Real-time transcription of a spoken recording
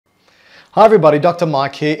Hi everybody, Dr.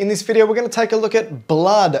 Mike here. In this video, we're going to take a look at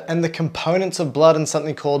blood and the components of blood and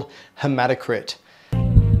something called hematocrit.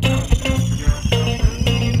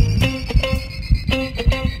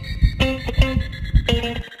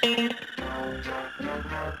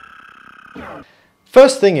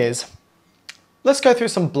 First thing is, let's go through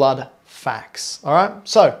some blood facts, all right?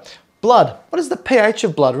 So, blood, what is the pH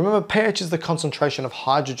of blood? Remember, pH is the concentration of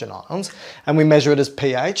hydrogen ions, and we measure it as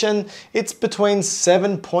pH, and it's between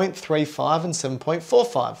 7.35 and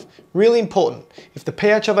 7.45. Really important. If the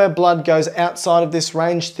pH of our blood goes outside of this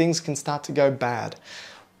range, things can start to go bad.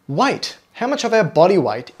 Weight. How much of our body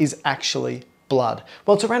weight is actually blood?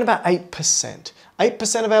 Well, it's around about 8%.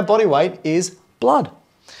 8% of our body weight is blood.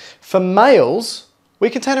 For males, we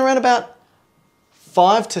contain around about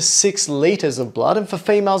 5 to 6 litres of blood, and for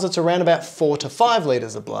females it's around about 4 to 5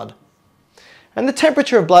 litres of blood. And the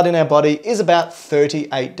temperature of blood in our body is about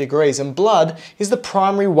 38 degrees, and blood is the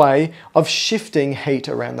primary way of shifting heat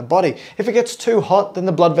around the body. If it gets too hot, then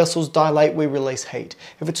the blood vessels dilate, we release heat.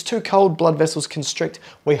 If it's too cold, blood vessels constrict,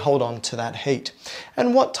 we hold on to that heat.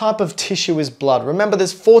 And what type of tissue is blood? Remember,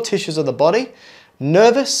 there's 4 tissues of the body: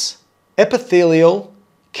 nervous, epithelial,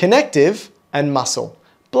 connective, and muscle.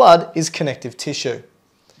 Blood is connective tissue.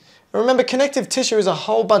 Remember, connective tissue is a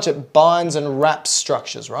whole bunch of binds and wraps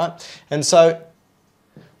structures, right? And so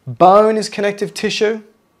bone is connective tissue,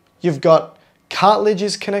 you've got cartilage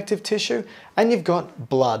is connective tissue, and you've got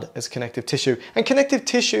blood as connective tissue. And connective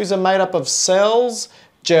tissues are made up of cells,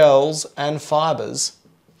 gels, and fibers.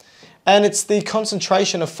 And it's the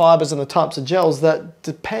concentration of fibers and the types of gels that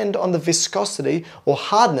depend on the viscosity or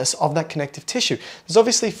hardness of that connective tissue. There's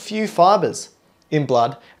obviously few fibers in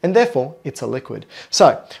blood, and therefore it's a liquid.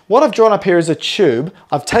 So what I've drawn up here is a tube.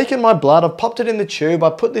 I've taken my blood, I've popped it in the tube, I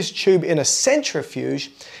put this tube in a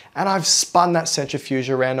centrifuge, and I've spun that centrifuge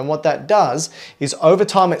around, and what that does is over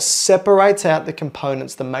time it separates out the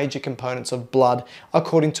components, the major components of blood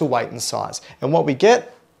according to weight and size. And what we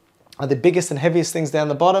get are the biggest and heaviest things down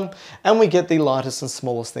the bottom, and we get the lightest and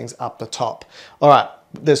smallest things up the top. All right,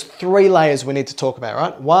 there's 3 layers we need to talk about,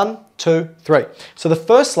 right? 1, 2, 3. So the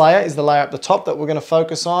first layer is the layer up the top that we're going to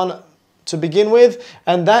focus on to begin with,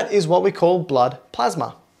 and that is what we call blood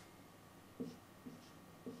plasma.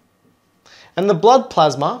 And the blood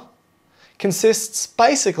plasma consists,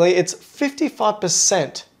 basically, it's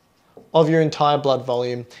 55% of your entire blood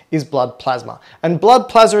volume is blood plasma. And blood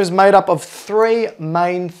plasma is made up of 3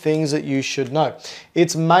 main things that you should know.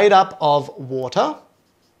 It's made up of water,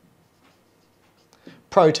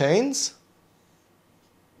 proteins,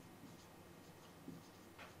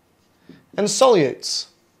 and solutes.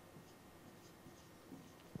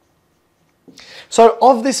 So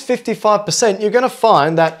of this 55%, you're going to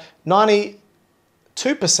find that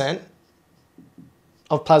 92%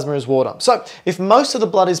 of plasma is water. So if most of the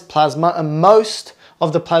blood is plasma and most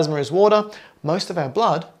of the plasma is water, most of our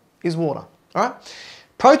blood is water. All right?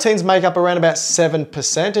 Proteins make up around about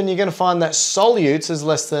 7%, and you're going to find that solutes is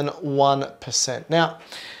less than 1%. Now,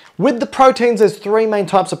 with the proteins, there's 3 main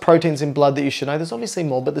types of proteins in blood that you should know. There's obviously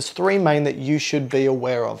more, but there's 3 main that you should be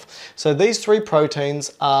aware of. So these 3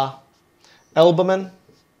 proteins are albumin.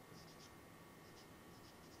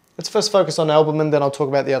 Let's first focus on albumin, then I'll talk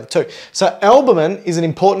about the other 2. So albumin is an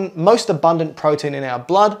important, most abundant protein in our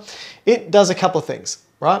blood. It does a couple of things,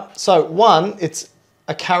 right? So 1, it's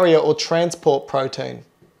a carrier or transport protein.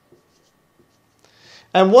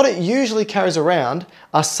 And what it usually carries around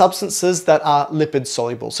are substances that are lipid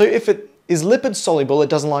soluble. So if it is lipid soluble, it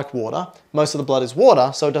doesn't like water. Most of the blood is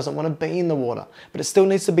water, so it doesn't want to be in the water, but it still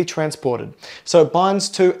needs to be transported. So it binds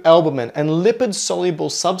to albumin, and lipid soluble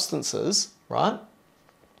substances, right?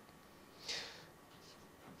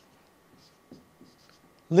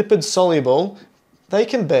 Lipid soluble, they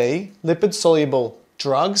can be lipid soluble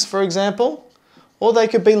drugs, for example, or they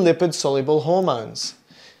could be lipid soluble hormones.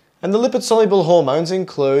 And the lipid soluble hormones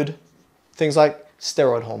include things like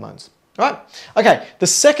steroid hormones. All right? Okay, the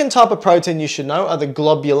second type of protein you should know are the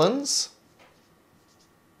globulins.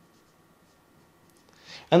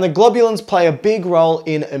 And the globulins play a big role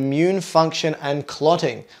in immune function and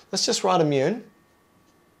clotting. Let's just write immune.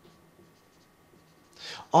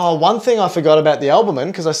 Oh, one thing I forgot about the albumin,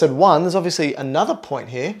 because I said 1, there's obviously another point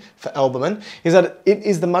here for albumin, is that it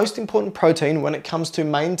is the most important protein when it comes to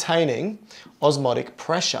maintaining osmotic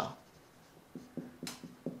pressure.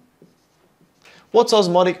 What's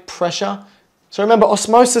osmotic pressure? So remember,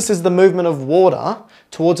 osmosis is the movement of water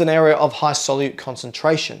towards an area of high solute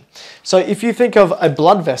concentration. So if you think of a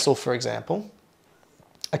blood vessel, for example,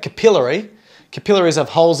 a capillary, capillaries have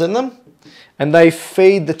holes in them, and they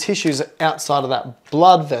feed the tissues outside of that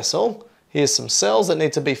blood vessel. Here's some cells that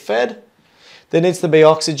need to be fed. There needs to be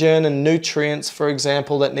oxygen and nutrients, for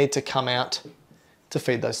example, that need to come out to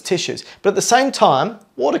feed those tissues. But at the same time,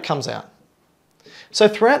 water comes out. So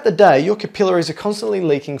throughout the day, your capillaries are constantly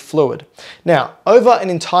leaking fluid. Now, over an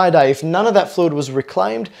entire day, if none of that fluid was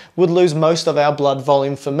reclaimed, we'd lose most of our blood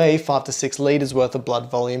volume. For me, 5 to 6 litres worth of blood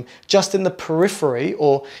volume just in the periphery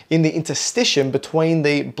or in the interstitium between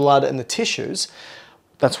the blood and the tissues.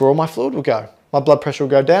 That's where all my fluid will go. My blood pressure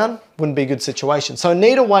will go down, wouldn't be a good situation. So I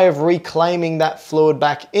need a way of reclaiming that fluid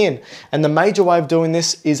back in. And the major way of doing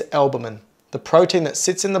this is albumin, the protein that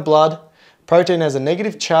sits in the blood. Protein has a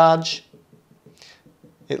negative charge.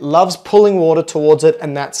 It loves pulling water towards it,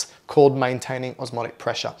 and that's called maintaining osmotic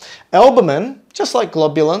pressure. Albumin, just like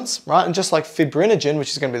globulins, right, and just like fibrinogen,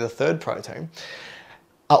 which is going to be the third protein,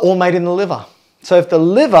 are all made in the liver. So if the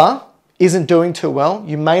liver isn't doing too well,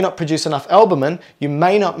 you may not produce enough albumin, you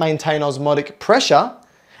may not maintain osmotic pressure,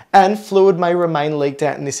 and fluid may remain leaked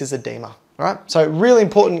out, and this is edema. All right? So really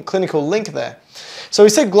important clinical link there. So we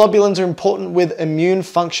said globulins are important with immune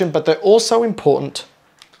function, but they're also important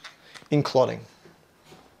in clotting.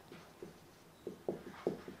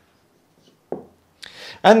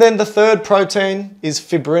 And then the third protein is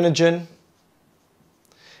fibrinogen.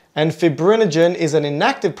 And fibrinogen is an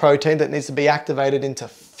inactive protein that needs to be activated into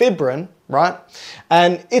fibrin, right?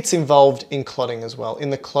 And it's involved in clotting as well,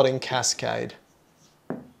 in the clotting cascade.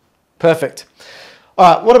 Perfect.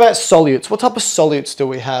 All right, what about solutes? What type of solutes do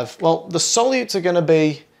we have? Well, the solutes are going to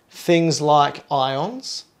be things like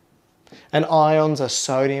ions. And ions are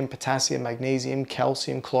sodium, potassium, magnesium,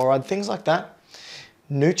 calcium, chloride, things like that.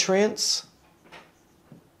 Nutrients.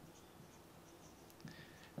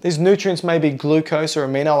 These nutrients may be glucose or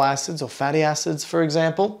amino acids or fatty acids, for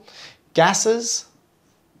example. Gases.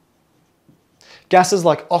 Gases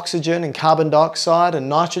like oxygen and carbon dioxide and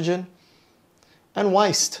nitrogen. And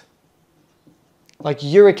waste. Like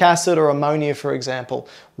uric acid or ammonia, for example.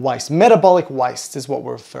 Waste. Metabolic waste is what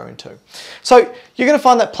we're referring to. So you're going to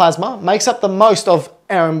find that plasma makes up the most of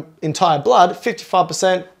our entire blood,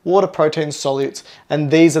 55% water, protein, solutes, and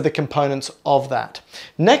these are the components of that.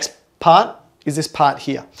 Next part is this part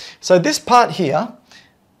here. So this part here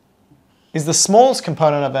is the smallest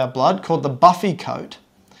component of our blood, called the Buffy Coat.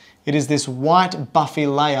 It is this white buffy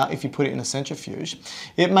layer if you put it in a centrifuge.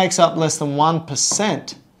 It makes up less than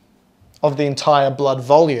 1% of the entire blood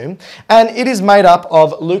volume, and it is made up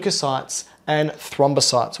of leukocytes and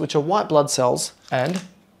thrombocytes, which are white blood cells and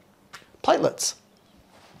platelets.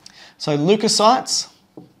 So leukocytes,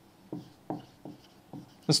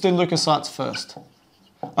 let's do leukocytes first.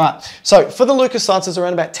 All right, so for the leukocytes, there's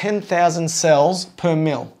around about 10,000 cells per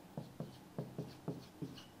mil.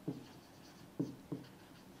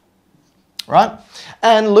 Right?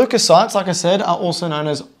 And leukocytes, like I said, are also known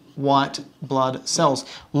as white blood cells.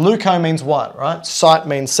 Leuko means white, right? Cyte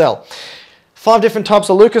means cell. 5 different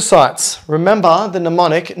types of leukocytes. Remember the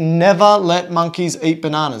mnemonic, never let monkeys eat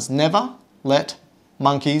bananas. Never let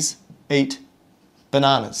monkeys eat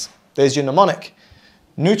bananas. There's your mnemonic.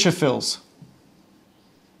 Neutrophils.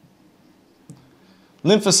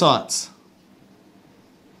 Lymphocytes,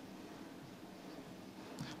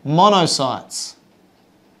 monocytes,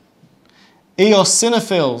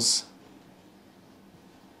 eosinophils,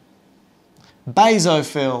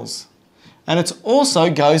 basophils, and it also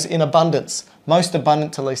goes in abundance, most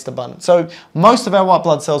abundant to least abundant. So most of our white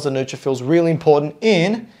blood cells are neutrophils, really important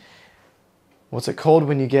in, what's it called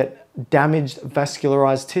when you get damaged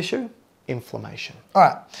vascularized tissue? Inflammation. All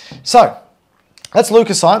right, so that's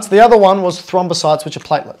leukocytes. The other one was thrombocytes, which are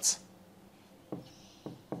platelets.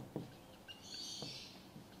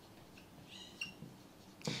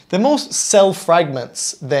 They're more cell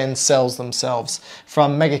fragments than cells themselves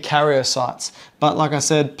from megakaryocytes. But like I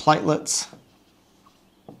said, platelets.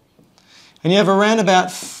 And you have around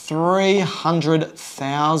about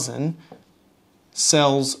 300,000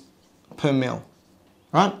 cells per mil,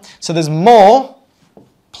 right? So there's more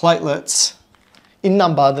platelets in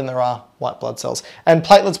number than there are white blood cells. And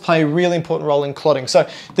platelets play a really important role in clotting. So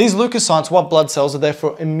these leukocytes, white blood cells, are there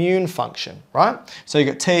for immune function, right? So you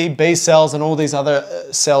got T, B cells, and all these other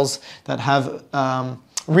cells that have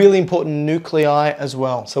really important nuclei as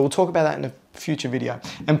well. So we'll talk about that in a future video.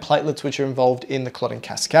 And platelets, which are involved in the clotting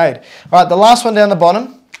cascade. All right, the last one down the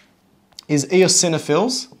bottom is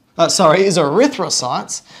eosinophils. Is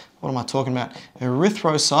erythrocytes. What am I talking about?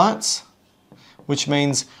 Erythrocytes, which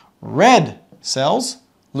means red cells.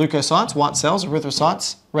 Leukocytes, white cells,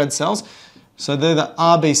 erythrocytes, red cells. So they're the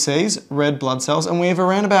RBCs, red blood cells, and we have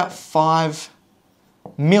around about 5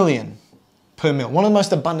 million per mil. One of the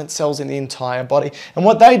most abundant cells in the entire body. And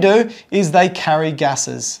what they do is they carry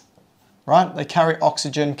gases, right? They carry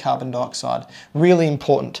oxygen, carbon dioxide. Really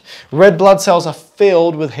important. Red blood cells are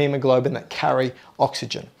filled with hemoglobin that carry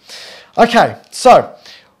oxygen. Okay, so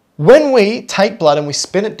when we take blood and we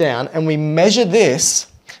spin it down and we measure this,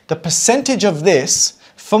 the percentage of this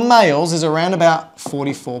for males is around about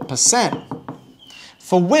 44%.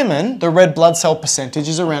 For women, the red blood cell percentage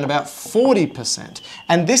is around about 40%.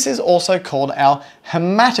 And this is also called our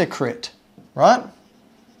hematocrit, right?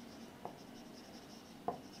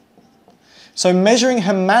 So measuring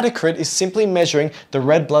hematocrit is simply measuring the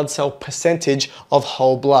red blood cell percentage of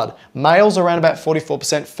whole blood. Males around about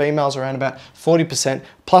 44%, females around about 40%,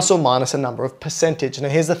 plus or minus a number of percentage. Now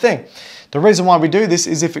here's the thing. The reason why we do this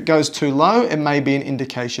is if it goes too low, it may be an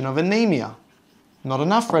indication of anemia. Not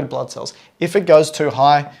enough red blood cells. If it goes too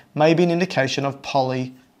high, maybe an indication of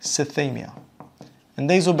polycythemia. And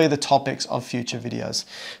these will be the topics of future videos.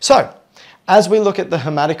 So, as we look at the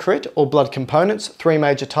hematocrit or blood components, three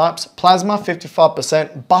major types: plasma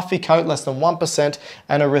 55%, Buffy Coat less than 1%,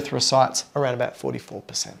 and erythrocytes around about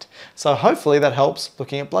 44%. So hopefully that helps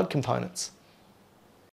looking at blood components.